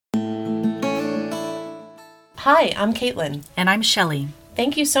Hi, I'm Caitlin. And I'm Shelley.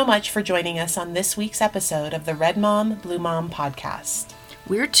 Thank you so much for joining us on this week's episode of the Red Mom, Blue Mom podcast.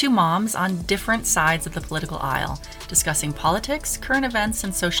 We're two moms on different sides of the political aisle, discussing politics, current events,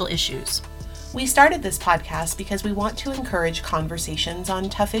 and social issues. We started this podcast because we want to encourage conversations on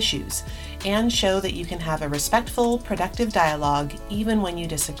tough issues and show that you can have a respectful, productive dialogue even when you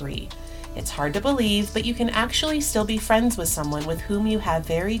disagree. It's hard to believe, but you can actually still be friends with someone with whom you have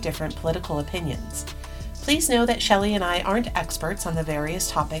very different political opinions. Please know that Shelley and I aren't experts on the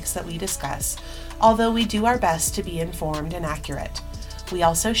various topics that we discuss, although we do our best to be informed and accurate. We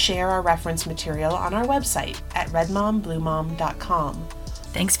also share our reference material on our website at redmombluemom.com.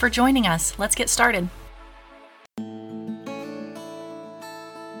 Thanks for joining us. Let's get started.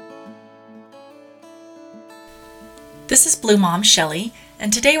 This is Blue Mom Shelley,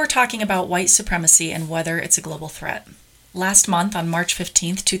 and today we're talking about white supremacy and whether it's a global threat. Last month, on March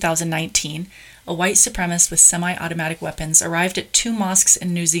 15th, 2019, a white supremacist with semi-automatic weapons arrived at two mosques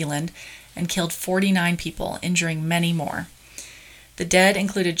in New Zealand and killed 49 people, injuring many more. The dead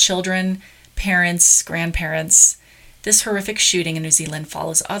included children, parents, grandparents. This horrific shooting in New Zealand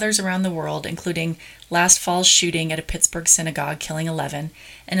follows others around the world, including last fall's shooting at a Pittsburgh synagogue, killing 11,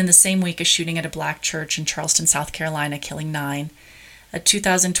 and in the same week a shooting at a black church in Charleston, South Carolina, killing 9, a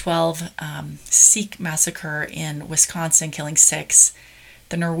 2012 Sikh massacre in Wisconsin, killing 6,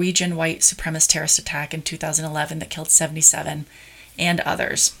 the Norwegian white supremacist terrorist attack in 2011 that killed 77, and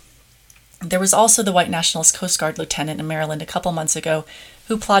others. There was also the white nationalist Coast Guard lieutenant in Maryland a couple months ago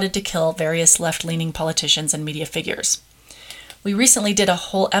who plotted to kill various left-leaning politicians and media figures. We recently did a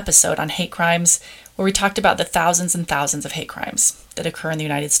whole episode on hate crimes where we talked about the thousands and thousands of hate crimes that occur in the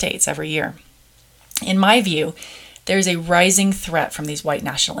United States every year. In my view, there is a rising threat from these white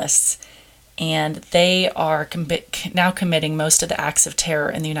nationalists, and they are now committing most of the acts of terror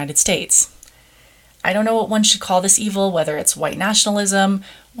in the United States. I don't know what one should call this evil, whether it's white nationalism,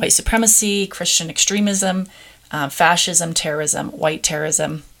 white supremacy, Christian extremism, fascism, terrorism, white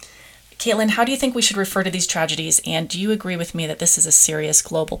terrorism. Caitlin, how do you think we should refer to these tragedies, and do you agree with me that this is a serious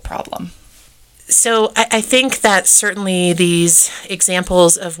global problem? So I think that certainly these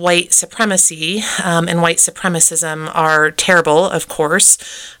examples of white supremacy and white supremacism are terrible, of course.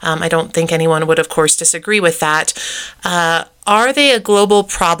 I don't think anyone would, of course, disagree with that. Are they a global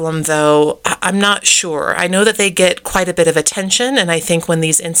problem, though? I'm not sure. I know that they get quite a bit of attention, and I think when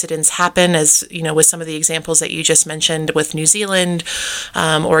these incidents happen, as you know, with some of the examples that you just mentioned with New Zealand,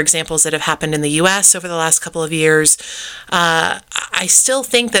 or examples that have happened in the U.S. over the last couple of years, I still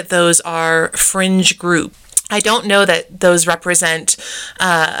think that those are fringe groups. I don't know that those represent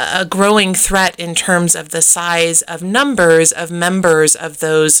a growing threat in terms of the size of numbers of members of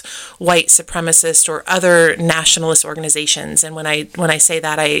those white supremacist or other nationalist organizations. And when I say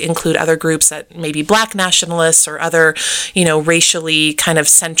that, I include other groups that may be black nationalists or other, racially kind of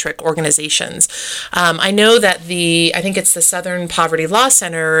centric organizations. I know that I think it's the Southern Poverty Law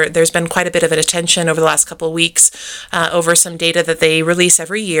Center, there's been quite a bit of an attention over the last couple of weeks over some data that they release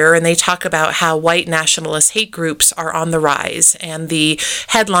every year, and they talk about how white nationalist hate groups are on the rise. And the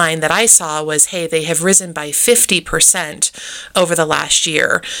headline that I saw was, hey, they have risen by 50% over the last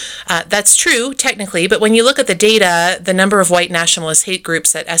year. That's true, technically, but when you look at the data, the number of white nationalist hate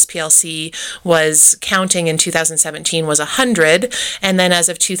groups that SPLC was counting in 2017 was 100, and then as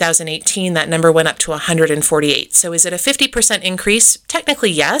of 2018, that number went up to 148. So is it a 50% increase? Technically,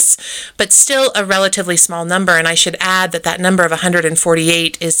 yes, but still a relatively small number, and I should add that number of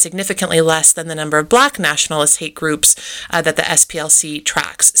 148 is significantly less than the number of black nationalist hate groups that the SPLC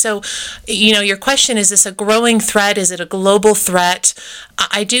tracks. So, your question, is this a growing threat? Is it a global threat?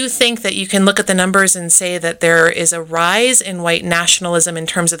 I do think that you can look at the numbers and say that there is a rise in white nationalism in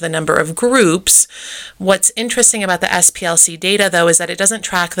terms of the number of groups. What's interesting about the SPLC data, though, is that it doesn't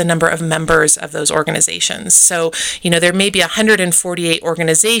track the number of members of those organizations. So, there may be 148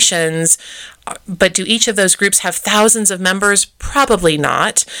 organizations, but do each of those groups have thousands of members? Probably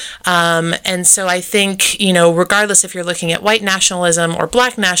not. And so I think, regardless if you're looking at white nationalism or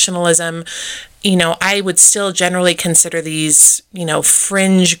black nationalism, I would still generally consider these,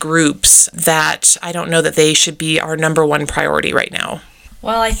 fringe groups that I don't know that they should be our number one priority right now.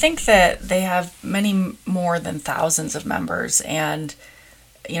 Well, I think that they have many more than thousands of members, and,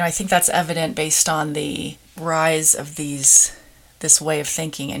 I think that's evident based on the rise of this way of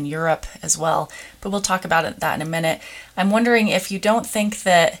thinking in Europe as well, but we'll talk about that in a minute. I'm wondering if you don't think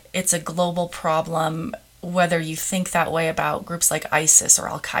that it's a global problem, whether you think that way about groups like ISIS or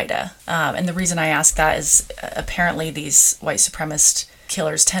Al-Qaeda. And the reason I ask that is apparently these white supremacist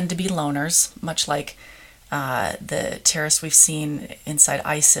killers tend to be loners, much like the terrorists we've seen inside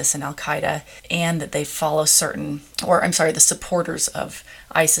ISIS and Al Qaeda, and that they follow the supporters of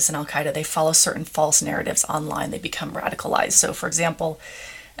ISIS and Al Qaeda, they follow certain false narratives online. They become radicalized. So, for example,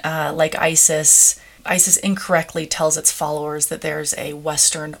 like ISIS incorrectly tells its followers that there's a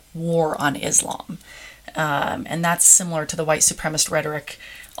Western war on Islam. And that's similar to the white supremacist rhetoric,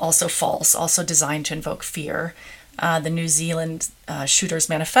 also false, also designed to invoke fear. The New Zealand Shooters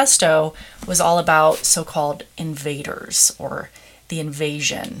Manifesto was all about so-called invaders, or the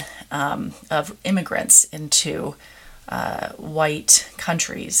invasion of immigrants into white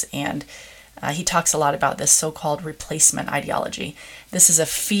countries. And he talks a lot about this so-called replacement ideology. This is a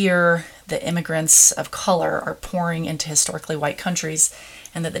fear that immigrants of color are pouring into historically white countries,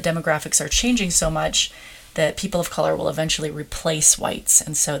 and that the demographics are changing so much that people of color will eventually replace whites.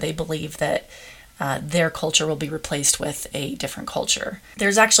 And so they believe that their culture will be replaced with a different culture.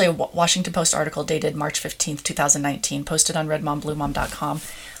 There's actually a Washington Post article dated March 15th, 2019, posted on redmombluemom.com,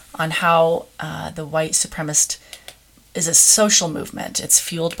 on how the white supremacist is a social movement. It's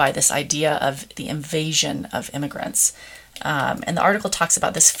fueled by this idea of the invasion of immigrants. And the article talks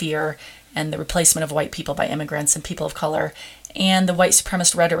about this fear and the replacement of white people by immigrants and people of color, and the white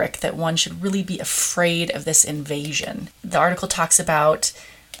supremacist rhetoric that one should really be afraid of this invasion. The article talks about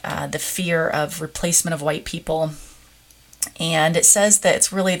the fear of replacement of white people, and it says that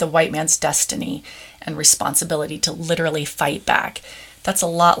it's really the white man's destiny and responsibility to literally fight back. That's a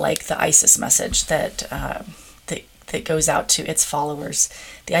lot like the ISIS message that goes out to its followers,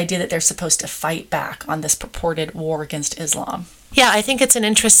 the idea that they're supposed to fight back on this purported war against Islam. Yeah, I think it's an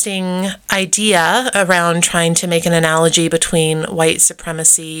interesting idea around trying to make an analogy between white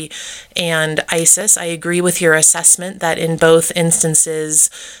supremacy and ISIS. I agree with your assessment that in both instances,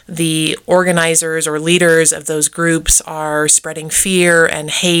 the organizers or leaders of those groups are spreading fear and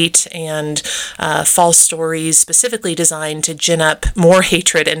hate and false stories specifically designed to gin up more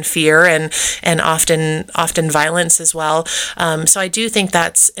hatred and fear and often violence as well. So I do think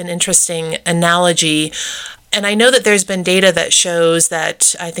that's an interesting analogy. And I know that there's been data that shows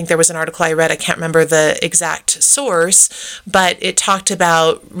that, I think there was an article I read, I can't remember the exact source, but it talked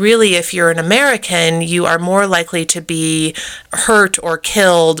about really if you're an American, you are more likely to be hurt or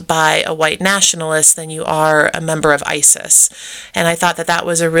killed by a white nationalist than you are a member of ISIS. And I thought that that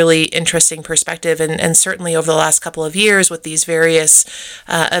was a really interesting perspective. And certainly over the last couple of years with these various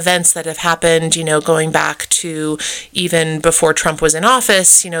events that have happened, going back to even before Trump was in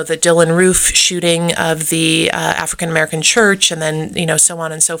office, the Dylann Roof shooting of the African American church, and then so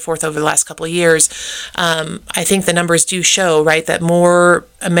on and so forth over the last couple of years. I think the numbers do show, right, that more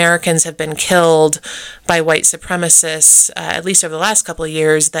Americans have been killed by white supremacists, at least over the last couple of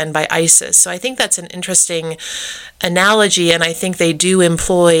years, than by ISIS. So I think that's an interesting analogy, and I think they do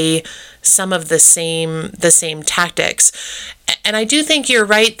employ some of the same tactics. And I do think you're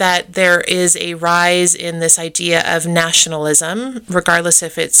right that there is a rise in this idea of nationalism, regardless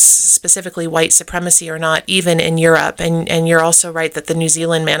if it's specifically white supremacy or not, even in Europe. And you're also right that the New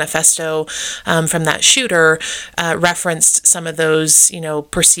Zealand Manifesto from that shooter referenced some of those,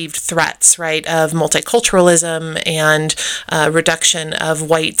 perceived threats, right, of multiculturalism and reduction of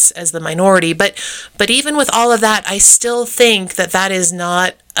whites as the minority. But even with all of that, I still think that that is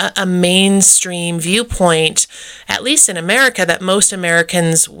not a mainstream viewpoint, at least in America, that most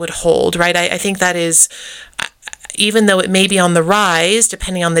Americans would hold, right? I think that is, even though it may be on the rise,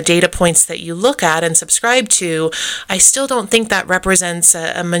 depending on the data points that you look at and subscribe to, I still don't think that represents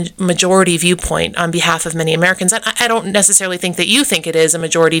a majority viewpoint on behalf of many Americans. I don't necessarily think that you think it is a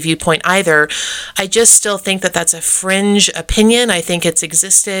majority viewpoint either. I just still think that that's a fringe opinion. I think it's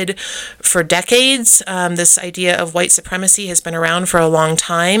existed for decades. This idea of white supremacy has been around for a long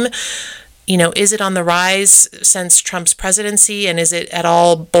time. Is it on the rise since Trump's presidency, and is it at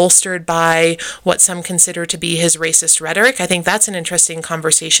all bolstered by what some consider to be his racist rhetoric? I think that's an interesting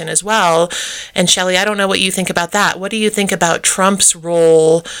conversation as well. And Shelley, I don't know what you think about that. What do you think about Trump's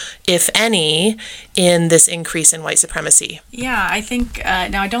role, if any, in this increase in white supremacy? Yeah, I think,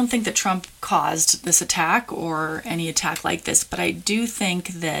 now I don't think that Trump caused this attack or any attack like this, but I do think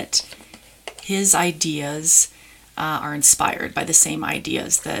that his ideas are inspired by the same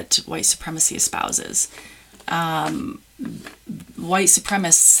ideas that white supremacy espouses. White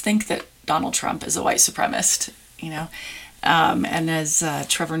supremacists think that Donald Trump is a white supremacist, and as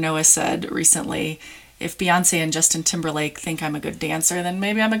Trevor Noah said recently, if Beyonce and Justin Timberlake think I'm a good dancer, then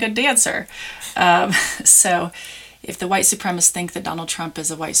maybe I'm a good dancer. So if the white supremacists think that Donald Trump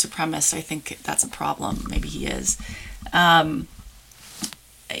is a white supremacist, I think that's a problem. Maybe he is.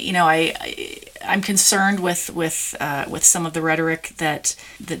 I'm concerned with some of the rhetoric that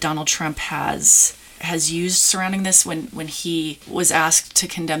Donald Trump has has used surrounding this. When he was asked to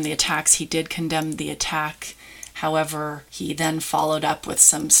condemn the attacks, he did condemn the attack. However, he then followed up with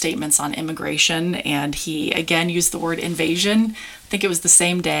some statements on immigration, and he again used the word invasion. I think it was the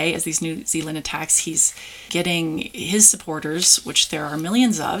same day as these New Zealand attacks. He's getting his supporters, which there are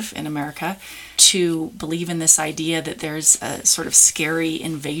millions of in America, to believe in this idea that there's a sort of scary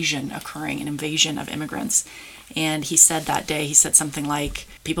invasion occurring, an invasion of immigrants. And he said that day, he said something like,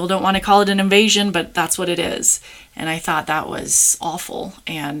 people don't want to call it an invasion, but that's what it is. And I thought that was awful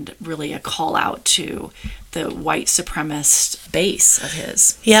and really a call out to the white supremacist base of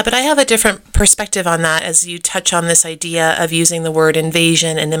his. Yeah, but I have a different perspective on that as you touch on this idea of using the word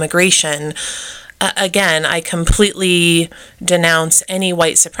invasion and immigration. Again, I completely denounce any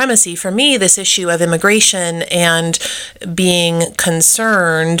white supremacy. For me, this issue of immigration and being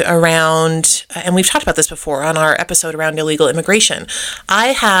concerned around, and we've talked about this before on our episode around illegal immigration, I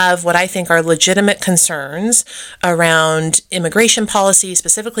have what I think are legitimate concerns around immigration policy,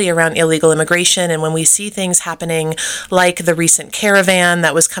 specifically around illegal immigration. And when we see things happening like the recent caravan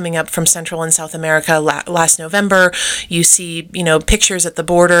that was coming up from Central and South America last November, you see, pictures at the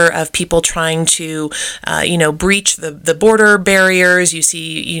border of people trying to breach the border barriers. You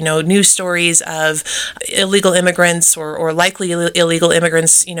see, news stories of illegal immigrants or likely illegal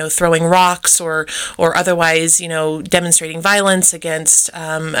immigrants, throwing rocks or otherwise, demonstrating violence against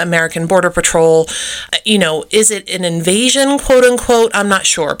American Border Patrol. Is it an invasion, quote unquote? I'm not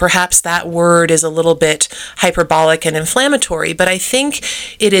sure. Perhaps that word is a little bit hyperbolic and inflammatory, but I think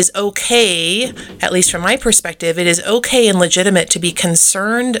it is okay, at least from my perspective, it is okay and legitimate to be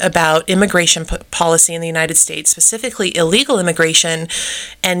concerned about immigration policy in the United States, specifically illegal immigration,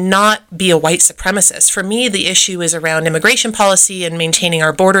 and not be a white supremacist. For me, the issue is around immigration policy and maintaining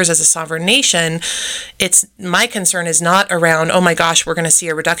our borders as a sovereign nation. My concern is not around, oh my gosh, we're going to see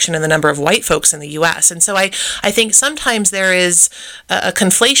a reduction in the number of white folks in the U.S. And so I think sometimes there is a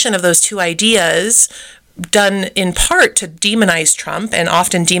conflation of those two ideas, done in part to demonize Trump and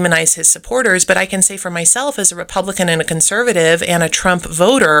often demonize his supporters. But I can say for myself as a Republican and a conservative and a Trump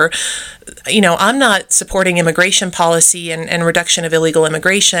voter, I'm not supporting immigration policy and reduction of illegal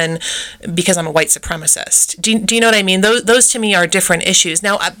immigration because I'm a white supremacist. Do you know what I mean? Those to me are different issues.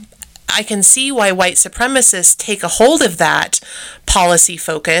 Now, I can see why white supremacists take a hold of that policy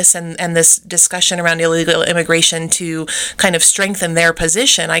focus and this discussion around illegal immigration to kind of strengthen their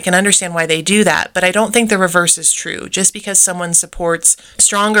position. I can understand why they do that, but I don't think the reverse is true. Just because someone supports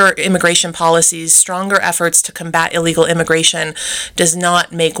stronger immigration policies, stronger efforts to combat illegal immigration, does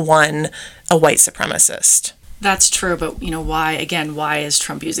not make one a white supremacist. That's true, but why is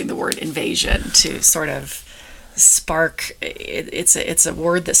Trump using the word invasion to sort of spark? It's a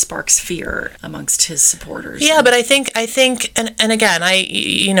word that sparks fear amongst his supporters. Yeah, but I think and again,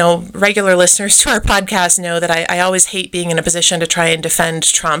 regular listeners to our podcast know that I always hate being in a position to try and defend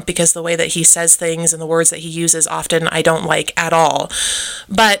Trump because the way that he says things and the words that he uses often I don't like at all.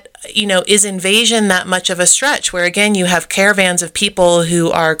 But is invasion that much of a stretch where, again, you have caravans of people who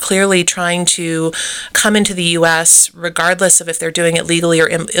are clearly trying to come into the U.S. regardless of if they're doing it legally or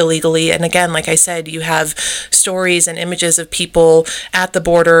illegally? And again, like I said, you have stories and images of people at the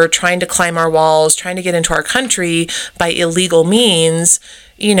border trying to climb our walls, trying to get into our country by illegal means.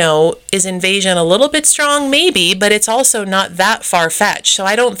 Is invasion a little bit strong? Maybe, but it's also not that far-fetched. So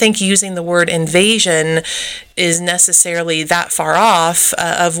I don't think using the word invasion is necessarily that far off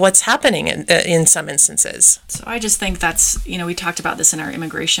of what's happening in some instances. So I just think that's, we talked about this in our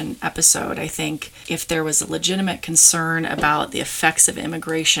immigration episode. I think if there was a legitimate concern about the effects of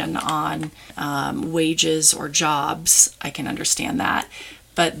immigration on wages or jobs, I can understand that.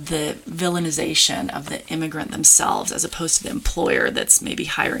 But the villainization of the immigrant themselves as opposed to the employer that's maybe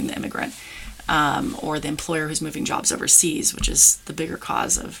hiring the immigrant or the employer who's moving jobs overseas, which is the bigger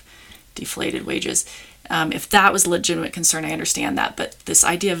cause of deflated wages. If that was a legitimate concern, I understand that. But this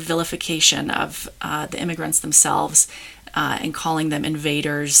idea of vilification of the immigrants themselves and calling them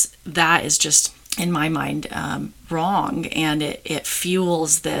invaders, that is just, in my mind, wrong. And it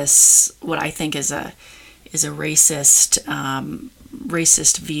fuels this, what I think is a racist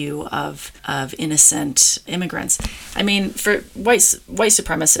view of innocent immigrants. I mean, for white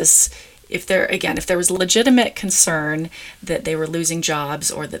supremacists, if there was legitimate concern that they were losing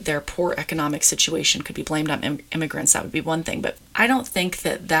jobs or that their poor economic situation could be blamed on immigrants, that would be one thing. But I don't think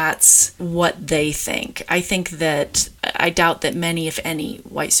that that's what they think. I doubt that many, if any,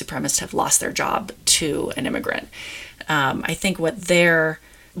 white supremacists have lost their job to an immigrant. I think what they are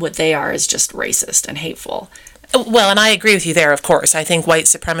is just racist and hateful. Well, and I agree with you there, of course. I think white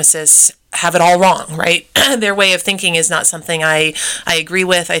supremacists have it all wrong, right? Their way of thinking is not something I agree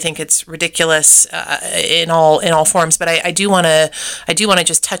with. I think it's ridiculous in all forms. But I do want to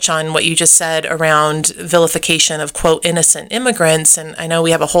just touch on what you just said around vilification of quote innocent immigrants. And I know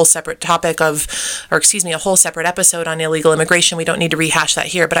we have a whole separate a whole separate episode on illegal immigration. We don't need to rehash that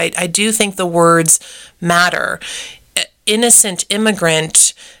here. But I do think the words matter. Innocent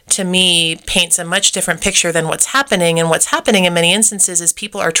immigrant, to me, paints a much different picture than what's happening. And what's happening in many instances is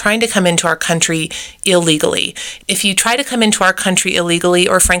people are trying to come into our country illegally. If you try to come into our country illegally,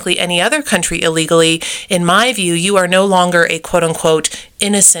 or frankly any other country illegally, in my view, you are no longer a quote unquote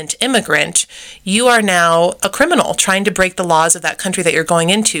innocent immigrant. You are now a criminal trying to break the laws of that country that you're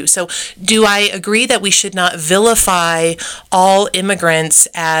going into. So do I agree that we should not vilify all immigrants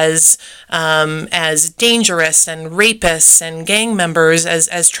as dangerous and rapists and gang members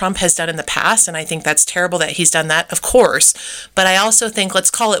as Trump has done in the past? And I think that's terrible that he's done that, of course. But I also think, let's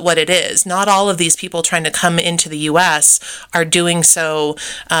call it what it is. Not all of these people trying to come into the U.S. are doing so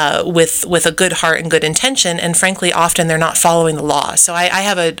with a good heart and good intention. And frankly, often they're not following the law. So I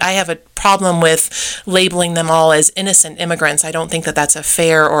have a problem with labeling them all as innocent immigrants. I don't think that that's a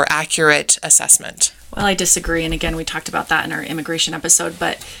fair or accurate assessment. Well, I disagree. And again, we talked about that in our immigration episode,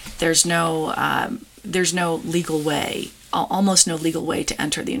 but there's no legal way, almost no legal way to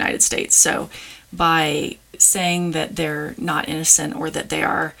enter the United States. So by saying that they're not innocent or that they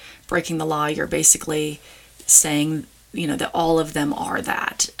are breaking the law, you're basically saying, that all of them are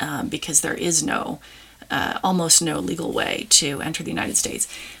that, because there is almost no legal way to enter the United States.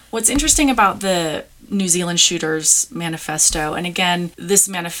 What's interesting about the New Zealand shooters manifesto, and again, this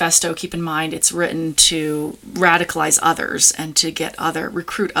manifesto, keep in mind, it's written to radicalize others and to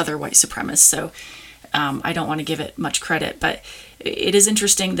recruit other white supremacists. So I don't want to give it much credit, but it is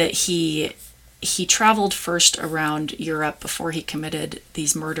interesting that he traveled first around Europe before he committed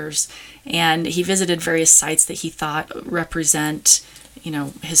these murders, and he visited various sites that he thought represent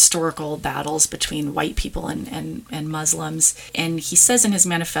historical battles between white people and Muslims. And he says in his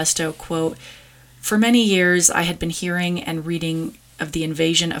manifesto, quote, "For many years I had been hearing and reading of the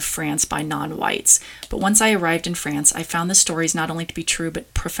invasion of France by non-whites. But once I arrived in France, I found the stories not only to be true,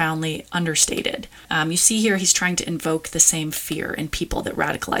 but profoundly understated." You see here, he's trying to invoke the same fear in people that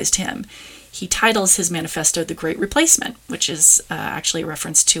radicalized him. He titles his manifesto The Great Replacement, which is actually a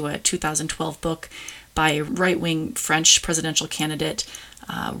reference to a 2012 book by right-wing French presidential candidate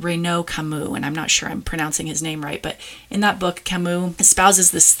Renaud Camus, and I'm not sure I'm pronouncing his name right, but in that book, Camus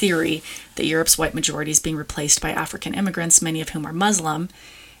espouses this theory that Europe's white majority is being replaced by African immigrants, many of whom are Muslim.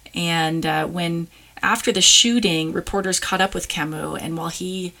 And when, after the shooting, reporters caught up with Camus, and while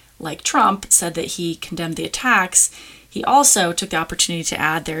he, like Trump, said that he condemned the attacks, he also took the opportunity to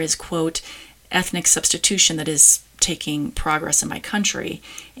add there is, quote, ethnic substitution that is taking progress in my country,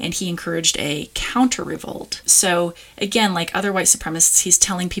 and he encouraged a counter-revolt. So again, like other white supremacists, he's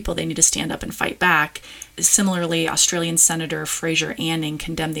telling people they need to stand up and fight back. Similarly, Australian Senator Fraser Anning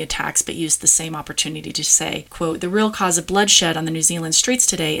condemned the attacks but used the same opportunity to say, quote, "The real cause of bloodshed on the New Zealand streets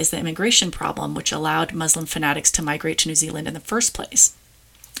today is the immigration problem, which allowed Muslim fanatics to migrate to New Zealand in the first place."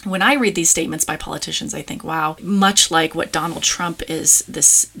 When I read these statements by politicians, I think, wow, much like what Donald Trump is,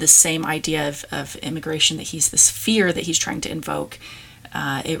 this same idea of immigration, that he's this fear that he's trying to invoke,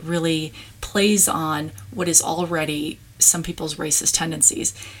 it really plays on what is already some people's racist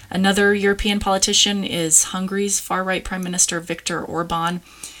tendencies. Another European politician is Hungary's far-right Prime Minister Viktor Orban.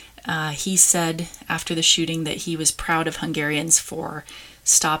 He said after the shooting that he was proud of Hungarians for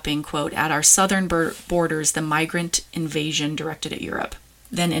stopping, quote, "at our southern borders, the migrant invasion directed at Europe."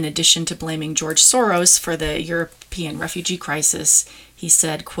 Then, in addition to blaming George Soros for the European refugee crisis, he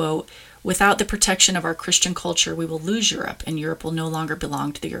said, quote, "Without the protection of our Christian culture, we will lose Europe, and Europe will no longer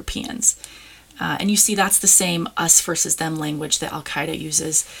belong to the Europeans." And you see that's the same us versus them language that Al-Qaeda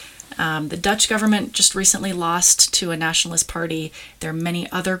uses. The Dutch government just recently lost to a nationalist party. There are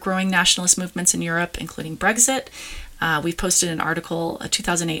many other growing nationalist movements in Europe, including Brexit. We've posted an article, a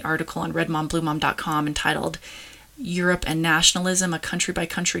 2008 article on redmombluemom.com entitled Europe and Nationalism, a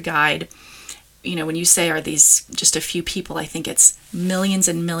country-by-country guide. When you say, are these just a few people, I think it's millions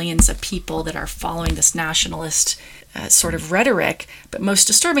and millions of people that are following this nationalist sort of rhetoric. But most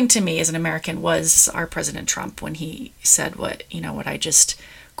disturbing to me as an American was our President Trump when he said what I just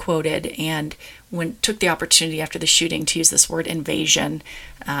quoted, and took the opportunity after the shooting to use this word invasion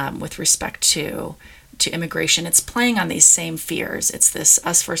with respect to immigration. It's playing on these same fears. It's this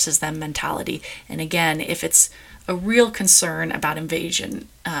us versus them mentality. And again, if it's a real concern about invasion,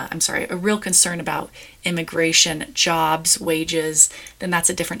 a real concern about immigration, jobs, wages, then that's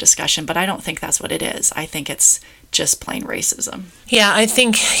a different discussion. But I don't think that's what it is. I think it's just plain racism. Yeah, I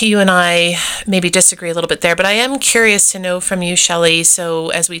think you and I maybe disagree a little bit there, but I am curious to know from you, Shelley. So,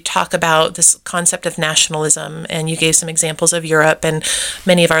 as we talk about this concept of nationalism, and you gave some examples of Europe, and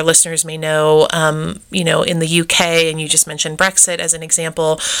many of our listeners may know, in the UK, and you just mentioned Brexit as an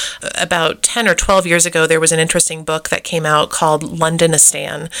example. About 10 or 12 years ago, there was an interesting book that came out called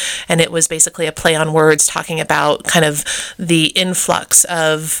Londonistan, and it was basically a play on words talking about kind of the influx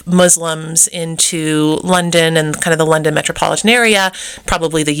of Muslims into London and kind of the London metropolitan area,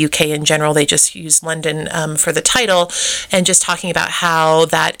 probably the UK in general. They just use London for the title, and just talking about how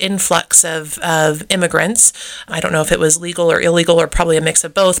that influx of immigrants, I don't know if it was legal or illegal or probably a mix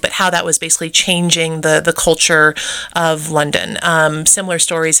of both, but how that was basically changing the culture of London. Similar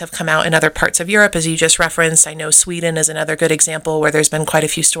stories have come out in other parts of Europe, as you just referenced. I know Sweden is another good example where there's been quite a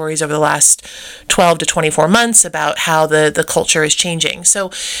few stories over the last 12 to 24 months about how the culture is changing.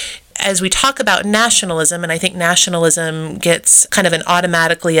 So as we talk about nationalism, and I think nationalism gets kind of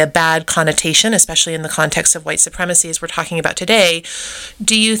automatically a bad connotation, especially in the context of white supremacy as we're talking about today,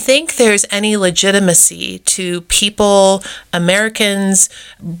 do you think there's any legitimacy to people, Americans,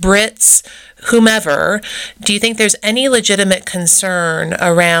 Brits, whomever, do you think there's any legitimate concern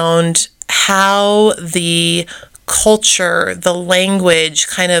around how the culture, the language,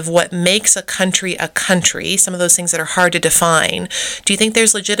 kind of what makes a country, some of those things that are hard to define? Do you think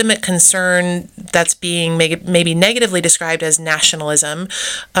there's legitimate concern that's being maybe negatively described as nationalism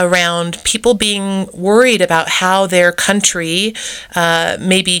around people being worried about how their country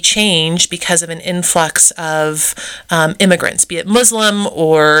may be changed because of an influx of immigrants, be it Muslim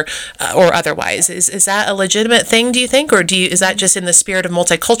or otherwise? Is that a legitimate thing, do you think, or is that just in the spirit of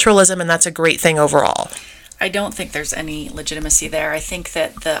multiculturalism and that's a great thing overall? I don't think there's any legitimacy there. I think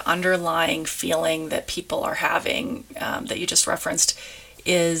that the underlying feeling that people are having, that you just referenced,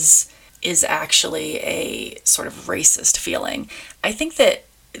 is actually a sort of racist feeling. I think that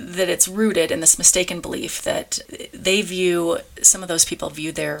it's rooted in this mistaken belief that some of those people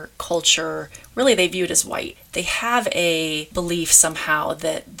view their culture, really they view it as white. They have a belief somehow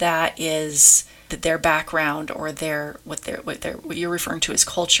that their background or what you're referring to as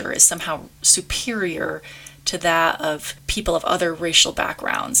culture is somehow superior to that of people of other racial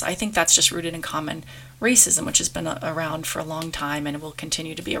backgrounds. I think that's just rooted in common racism, which has been around for a long time and will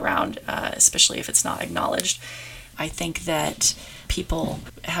continue to be around, especially if it's not acknowledged. I think that people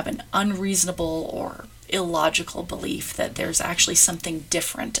have an unreasonable or illogical belief that there's actually something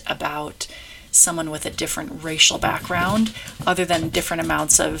different about someone with a different racial background other than different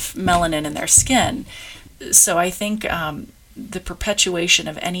amounts of melanin in their skin. So I think the perpetuation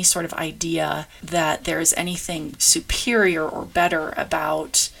of any sort of idea that there is anything superior or better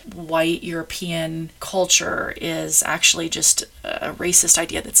about white European culture is actually just a racist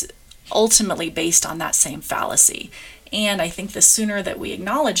idea that's ultimately based on that same fallacy. And I think the sooner that we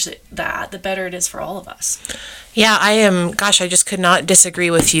acknowledge that, the better it is for all of us. Yeah, I just could not disagree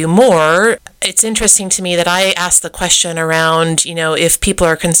with you more. It's interesting to me that I asked the question around, if people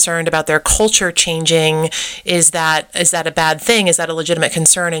are concerned about their culture changing, is that a bad thing? Is that a legitimate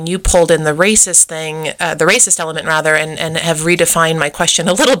concern? And you pulled in the racist element rather, and have redefined my question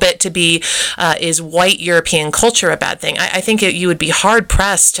a little bit to be, is white European culture a bad thing? I think you would be hard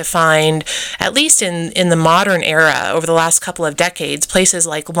pressed to find, at least in the modern era, over the last couple of decades, places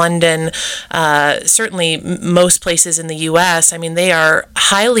like London, certainly most places in the U.S., I mean, they are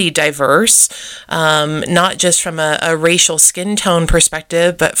highly diverse, not just from a racial skin tone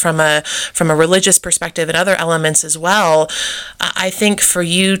perspective, but from a religious perspective and other elements as well. I think for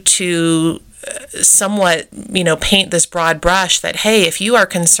you to somewhat, paint this broad brush that, hey, if you are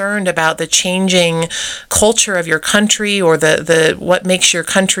concerned about the changing culture of your country or the what makes your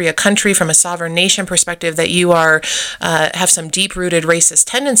country a country from a sovereign nation perspective, that you are have some deep-rooted racist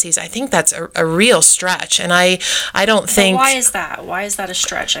tendencies, I think that's a real stretch. And I don't think... But why is that? Why is that a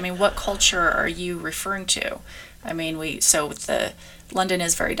stretch? I mean, what culture are you referring to? I mean, London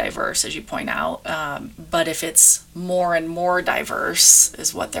is very diverse, as you point out, but if it's more and more diverse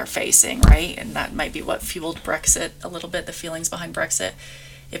is what they're facing, right? And that might be what fueled Brexit a little bit, the feelings behind Brexit.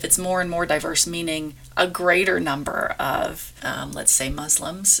 If it's more and more diverse, meaning a greater number of, let's say,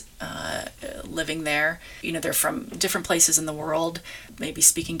 Muslims living there, they're from different places in the world, maybe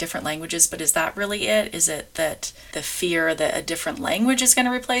speaking different languages, but is that really it? Is it that the fear that a different language is going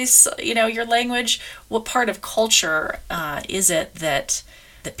to replace, your language? What part of culture is it that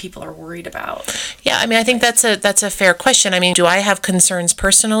that people are worried about? Yeah, I mean, I think that's a fair question. I mean, do I have concerns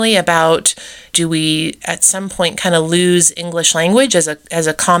personally about, do we at some point kind of lose English language as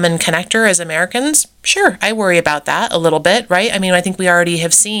a common connector as Americans? Sure, I worry about that a little bit, right? I mean, I think we already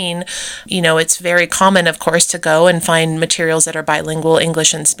have seen, it's very common, of course, to go and find materials that are bilingual,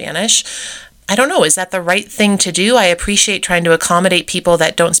 English and Spanish. I don't know, is that the right thing to do? I appreciate trying to accommodate people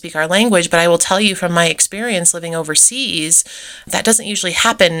that don't speak our language, but I will tell you from my experience living overseas, that doesn't usually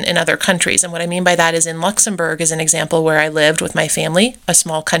happen in other countries. And what I mean by that is in Luxembourg is an example where I lived with my family, a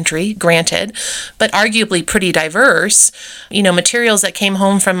small country, granted, but arguably pretty diverse. Materials that came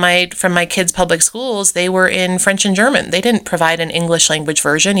home from my kids' public schools, they were in French and German. They didn't provide an English language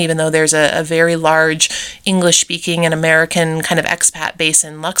version, even though there's a very large English-speaking and American kind of expat base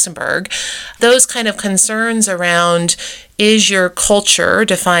in Luxembourg. Those kind of concerns around, is your culture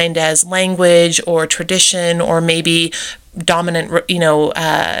defined as language or tradition or maybe dominant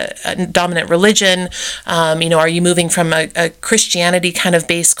religion? Are you moving from a Christianity kind of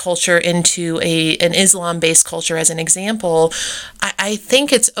based culture into an Islam based culture, as an example? I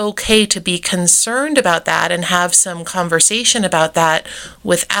think it's okay to be concerned about that and have some conversation about that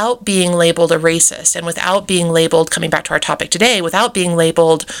without being labeled a racist and without being labeled, coming back to our topic today, without being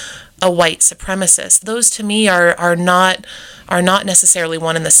labeled a white supremacist. Those to me are not necessarily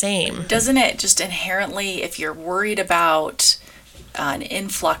one and the same. Doesn't it just inherently, if you're worried about an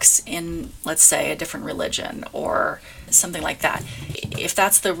influx in, let's say, a different religion or something like that, if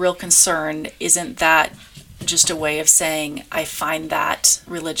that's the real concern, isn't that just a way of saying, I find that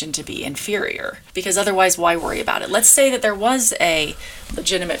religion to be inferior? Because otherwise, why worry about it? Let's say that there was a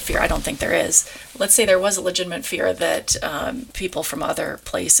legitimate fear. I don't think there is. Let's say there was a legitimate fear that people from other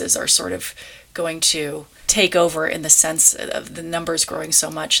places are sort of going to take over, in the sense of the numbers growing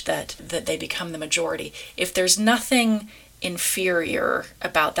so much that they become the majority. If there's nothing inferior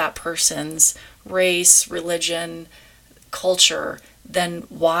about that person's race, religion, culture, then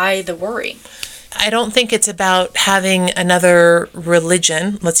why the worry? I don't think it's about having another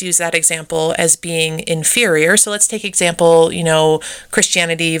religion, let's use that example, as being inferior. So let's take example,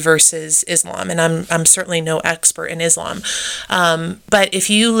 Christianity versus Islam. And I'm certainly no expert in Islam. But if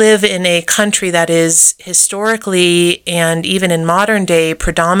you live in a country that is historically and even in modern day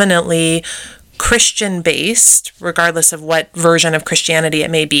predominantly Christian-based, regardless of what version of Christianity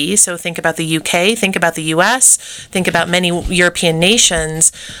it may be. So think about the UK, think about the US, think about many European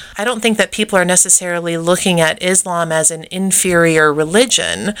nations. I don't think that people are necessarily looking at Islam as an inferior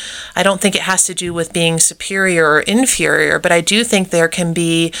religion. I don't think it has to do with being superior or inferior, but I do think there can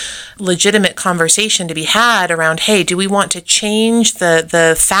be legitimate conversation to be had around, hey, do we want to change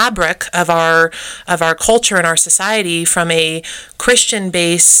the fabric of our culture and our society from a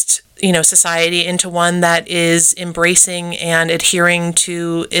Christian-based society into one that is embracing and adhering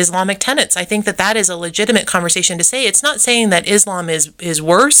to Islamic tenets? I think that is a legitimate conversation to say. It's not saying that Islam is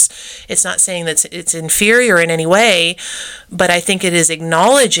worse. It's not saying that it's inferior in any way, but I think it is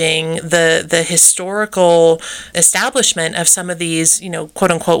acknowledging the historical establishment of some of these, quote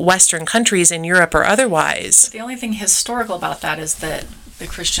unquote, Western countries in Europe or otherwise. The only thing historical about that is that the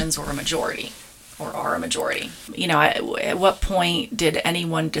Christians were a majority. Or are a majority. At what point did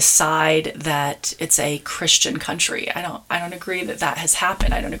anyone decide that it's a Christian country? I don't agree that has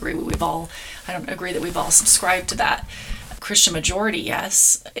happened. I don't agree that we've all subscribed to that. Christian majority,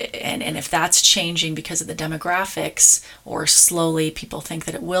 yes. And if that's changing because of the demographics, or slowly people think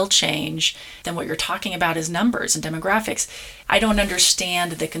that it will change, then what you're talking about is numbers and demographics. I don't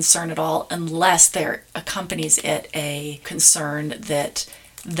understand the concern at all unless there accompanies it a concern that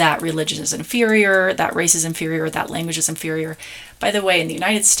religion is inferior, that race is inferior, that language is inferior. By the way, in the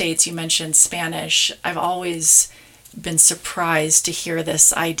United States, you mentioned Spanish. I've always been surprised to hear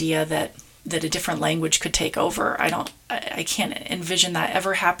this idea that a different language could take over. I can't envision that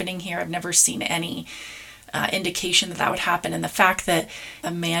ever happening here. I've never seen any indication that would happen. And the fact that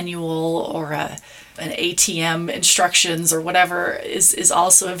a manual or an ATM instructions or whatever is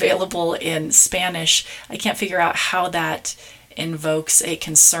also available in Spanish, I can't figure out how that invokes a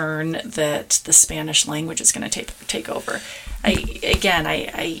concern that the Spanish language is going to take over.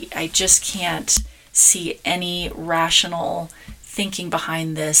 I just can't see any rational thinking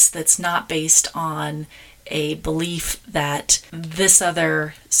behind this that's not based on a belief that this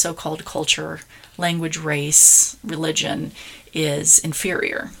other so-called culture, language, race, religion is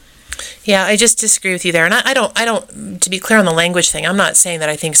inferior. Yeah, I just disagree with you there, and I don't. To be clear on the language thing, I'm not saying that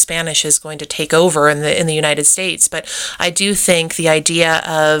I think Spanish is going to take over in the United States, but I do think the idea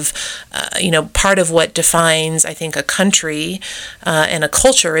of, part of what defines, I think, a country and a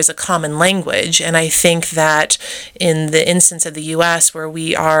culture is a common language, and I think that in the instance of the U.S., where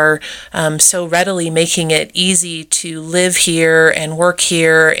we are so readily making it easy to live here and work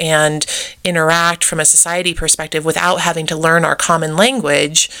here and interact from a society perspective without having to learn our common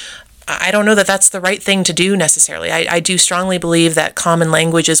language. I don't know that that's the right thing to do necessarily. I do strongly believe that common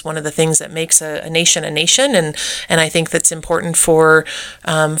language is one of the things that makes a nation, and I think that's important for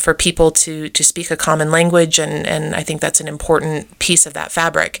people to speak a common language, and I think that's an important piece of that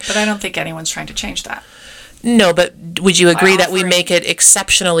fabric. But I don't think anyone's trying to change that. No, but would you agree that we offering- make it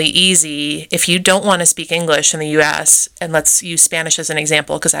exceptionally easy if you don't want to speak English in the U.S., and let's use Spanish as an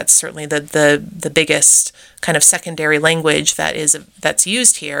example because that's certainly the biggest kind of secondary language that's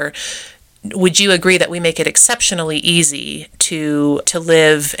used here. Would you agree that we make it exceptionally easy to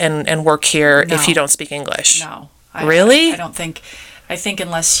live and work here if you don't speak English? No. Really? I don't think. I think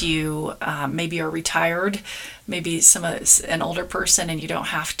unless you maybe are retired, maybe an older person, and you don't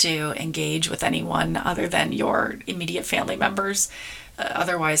have to engage with anyone other than your immediate family members.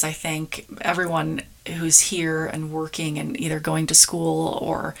 Otherwise, I think everyone who's here and working and either going to school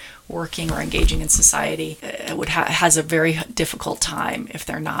or working or engaging in society has a very difficult time if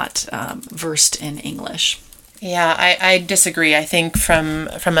they're not versed in English. Yeah, I disagree. I think from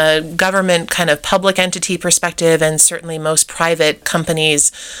a government kind of public entity perspective, and certainly most private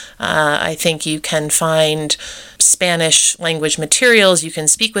companies, I think you can find Spanish language materials. You can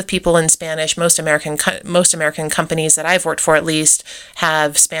speak with people in Spanish. Most American companies that I've worked for, at least,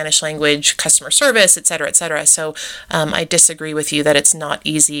 have Spanish language customer service, et cetera, et cetera. So I disagree with you that it's not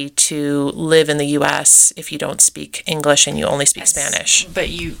easy to live in the U.S. if you don't speak English and you only speak Spanish. But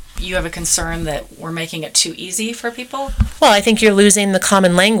you have a concern that we're making it too easy for people? Well, I think you're losing the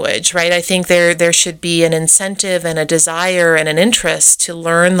common language, right? I think there should be an incentive and a desire and an interest to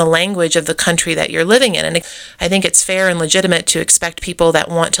learn the language of the country that you're living in. And I think it's fair and legitimate to expect people that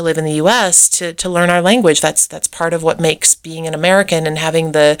want to live in the U.S. to learn our language. That's part of what makes being an American and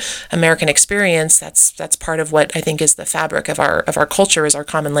having the American experience. That's part of what I think is the fabric of our culture, is our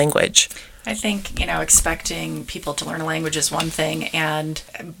common language. I think, expecting people to learn a language is one thing, and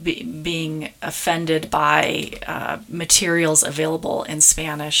being offended by materials available in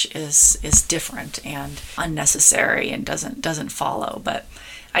Spanish is different and unnecessary and doesn't follow. But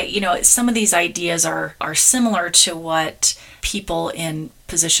some of these ideas are similar to what people in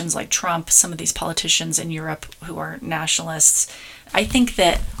positions like Trump, some of these politicians in Europe who are nationalists. I think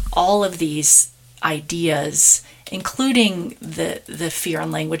that all of these ideas, including the fear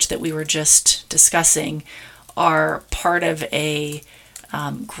on language that we were just discussing, are part of a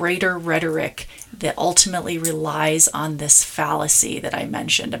greater rhetoric that ultimately relies on this fallacy that I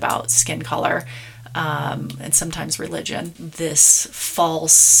mentioned about skin color and sometimes religion. This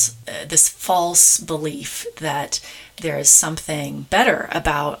false belief that there is something better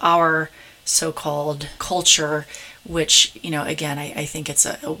about our so-called culture, which again I think it's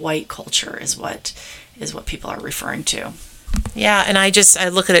a white culture is what people are referring to. Yeah, and I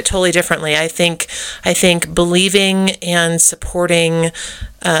look at it totally differently. I think believing and supporting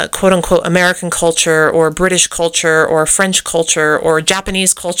quote unquote American culture or British culture or French culture or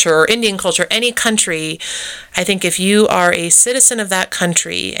Japanese culture or Indian culture, any country, I think if you are a citizen of that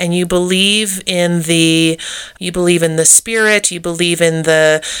country and you believe in the spirit, you believe in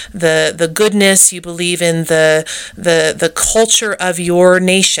the goodness, you believe in the culture of your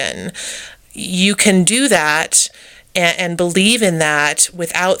nation, you can do that and believe in that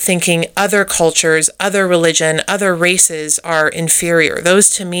without thinking other cultures, other religion, other races are inferior. Those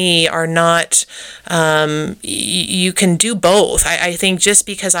to me are not, you can do both. I think just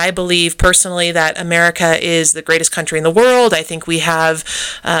because I believe personally that America is the greatest country in the world, I think we have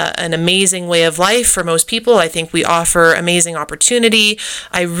an amazing way of life for most people. I think we offer amazing opportunity.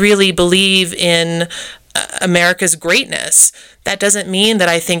 I really believe in America's greatness. That doesn't mean that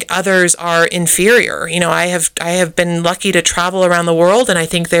I think others are inferior. I have been lucky to travel around the world, and I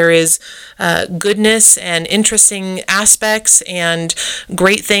think there is goodness and interesting aspects and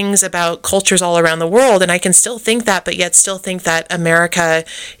great things about cultures all around the world, and I can still think that, but yet still think that America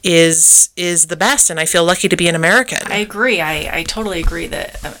is the best, and I feel lucky to be an American. I agree. I totally agree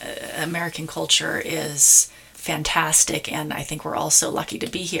that American culture is fantastic, and I think we're also lucky to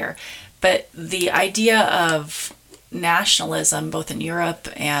be here. But the idea of nationalism, both in Europe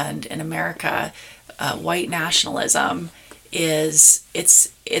and in America, white nationalism, it's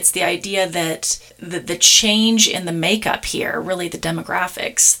it's the idea that the change in the makeup here, really the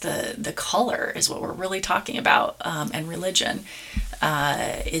demographics, the color is what we're really talking about, and religion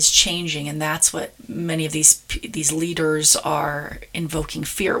is changing, and that's what many of these leaders are invoking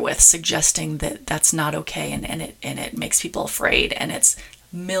fear with, suggesting that that's not okay, and it makes people afraid, and it's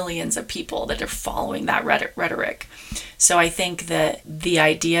millions of people that are following that rhetoric. So I think that the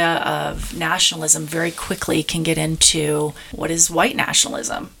idea of nationalism very quickly can get into what is white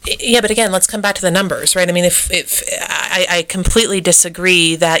nationalism. Yeah, but again, let's come back to the numbers, right? I mean, if I completely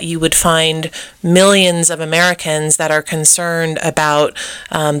disagree that you would find millions of Americans that are concerned about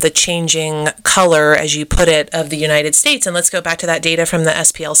the changing color, as you put it, of the United States. And let's go back to that data from the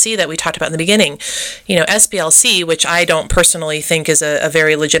SPLC that we talked about in the beginning. You know, SPLC, which I don't personally think is a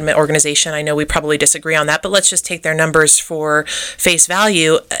very legitimate organization. I know we probably disagree on that, but let's just take their numbers for face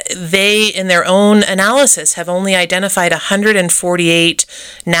value. They, in their own analysis, have only identified 148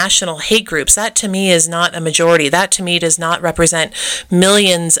 national hate groups. That to me is not a majority. That to me does not represent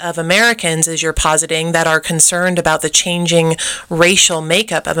millions of Americans, as you're positing, that are concerned about the changing racial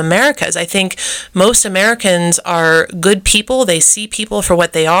makeup of Americas. I think most Americans are good people. They see people for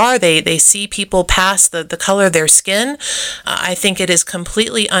what they are. They see people past the color of their skin. I think it is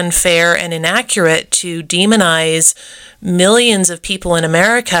completely unfair and inaccurate to demonize millions of people in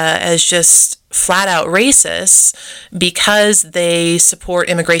America as just flat out racists because they support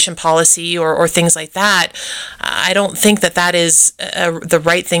immigration policy or things like that. I don't think that is the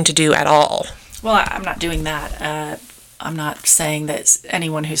right thing to do at all. Well, I'm not doing that. I'm not saying that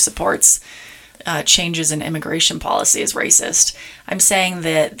anyone who supports changes in immigration policy is racist. I'm saying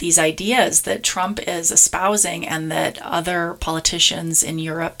that these ideas that Trump is espousing and that other politicians in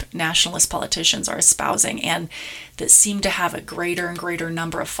Europe, nationalist politicians, are espousing, and that seem to have a greater and greater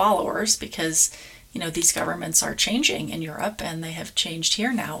number of followers because, you know, these governments are changing in Europe and they have changed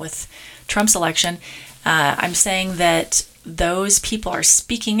here now with Trump's election. I'm saying that those people are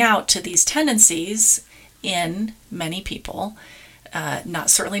speaking out to these tendencies in many people.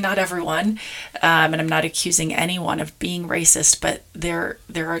 Certainly not everyone, and I'm not accusing anyone of being racist, but there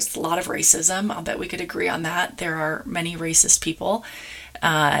is a lot of racism. I'll bet we could agree on that. There are many racist people,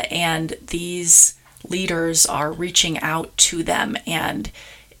 and these leaders are reaching out to them and,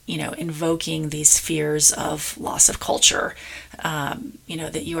 you know, invoking these fears of loss of culture,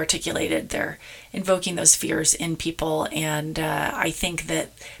 that you articulated. They're invoking those fears in people, and I think that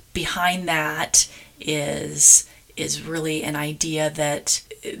behind that is really an idea that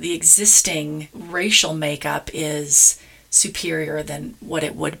the existing racial makeup is superior than what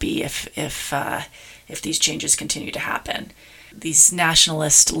it would be if these changes continue to happen. These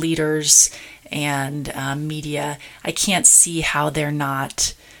nationalist leaders and media, I can't see how they're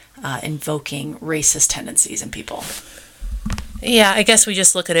not invoking racist tendencies in people. Yeah, I guess we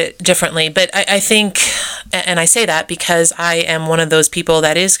just look at it differently. But I think, and I say that because I am one of those people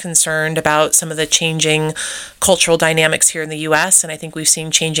that is concerned about some of the changing cultural dynamics here in the U.S., and I think we've seen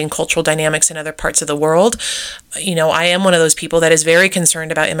changing cultural dynamics in other parts of the world. You know, I am one of those people that is very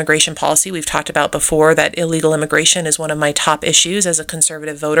concerned about immigration policy. We've talked about before that illegal immigration is one of my top issues as a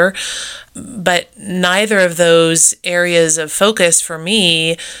conservative voter. But neither of those areas of focus for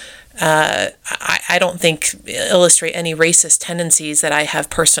me I don't think illustrate any racist tendencies that I have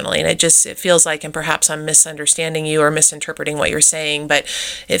personally. And it feels like, and perhaps I'm misunderstanding you or misinterpreting what you're saying, but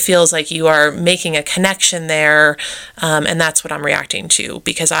it feels like you are making a connection there. And that's what I'm reacting to,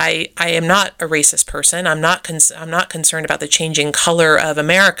 because I am not a racist person. I'm not concerned about the changing color of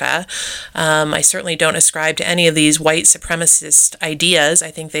America. I certainly don't ascribe to any of these white supremacist ideas.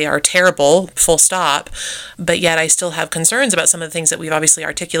 I think they are terrible, full stop. But yet I still have concerns about some of the things that we've obviously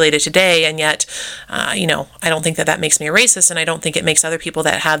articulated today, and yet, I don't think that makes me a racist, and I don't think it makes other people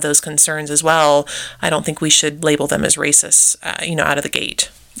that have those concerns as well. I don't think we should label them as racists, out of the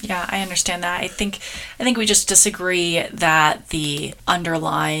gate. Yeah, I understand that. I think we just disagree that the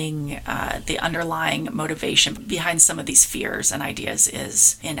underlying motivation behind some of these fears and ideas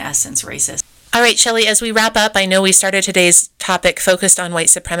is, in essence, racist. All right, Shelley, as we wrap up, I know we started today's topic focused on white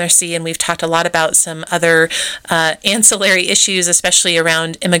supremacy, and we've talked a lot about some other ancillary issues, especially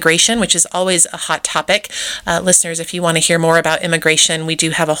around immigration, which is always a hot topic. Listeners, if you want to hear more about immigration, we do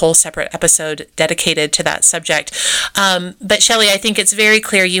have a whole separate episode dedicated to that subject. But Shelley, I think it's very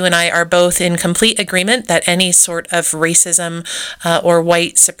clear you and I are both in complete agreement that any sort of racism or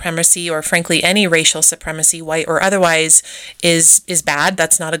white supremacy, or frankly any racial supremacy, white or otherwise, is bad.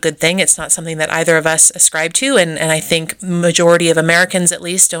 That's not a good thing. It's not something that either of us ascribe to, and I think majority of Americans at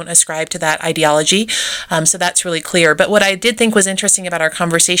least don't ascribe to that ideology. So that's really clear. But what I did think was interesting about our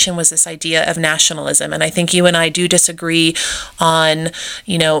conversation was this idea of nationalism, and I think you and I do disagree on,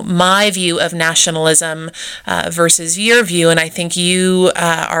 my view of nationalism versus your view, and I think you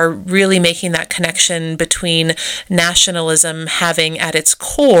are really making that connection between nationalism having at its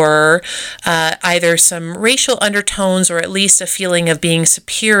core either some racial undertones or at least a feeling of being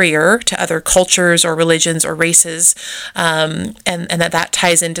superior to other cultures or religions or races, and that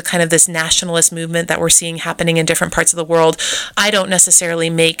ties into kind of this nationalist movement that we're seeing happening in different parts of the world. I don't necessarily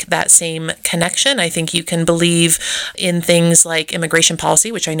make that same connection. I think you can believe in things like immigration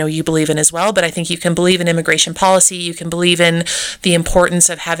policy, which I know you believe in as well, but I think you can believe in immigration policy. You can believe in the importance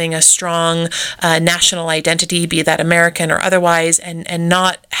of having a strong national identity, be that American or otherwise, and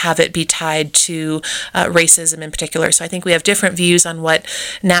not have it be tied to racism in particular. So I think we have different views on what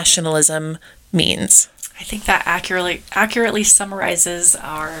nationalism means. I think that accurately summarizes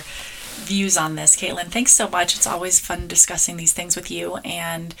our views on this. Caitlin, thanks so much. It's always fun discussing these things with you,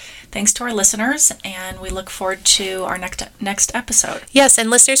 and thanks to our listeners, and we look forward to our next episode. Yes,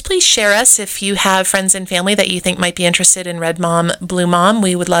 and listeners, please share us if you have friends and family that you think might be interested in Red Mom, Blue Mom.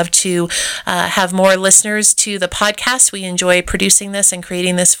 We would love to have more listeners to the podcast. We enjoy producing this and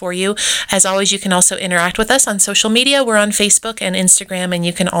creating this for you. As always, you can also interact with us on social media. We're on Facebook and Instagram, and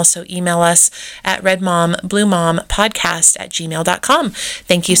you can also email us at redmombluemompodcast@gmail.com.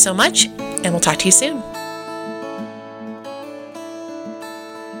 Thank you so much, and we'll talk to you soon.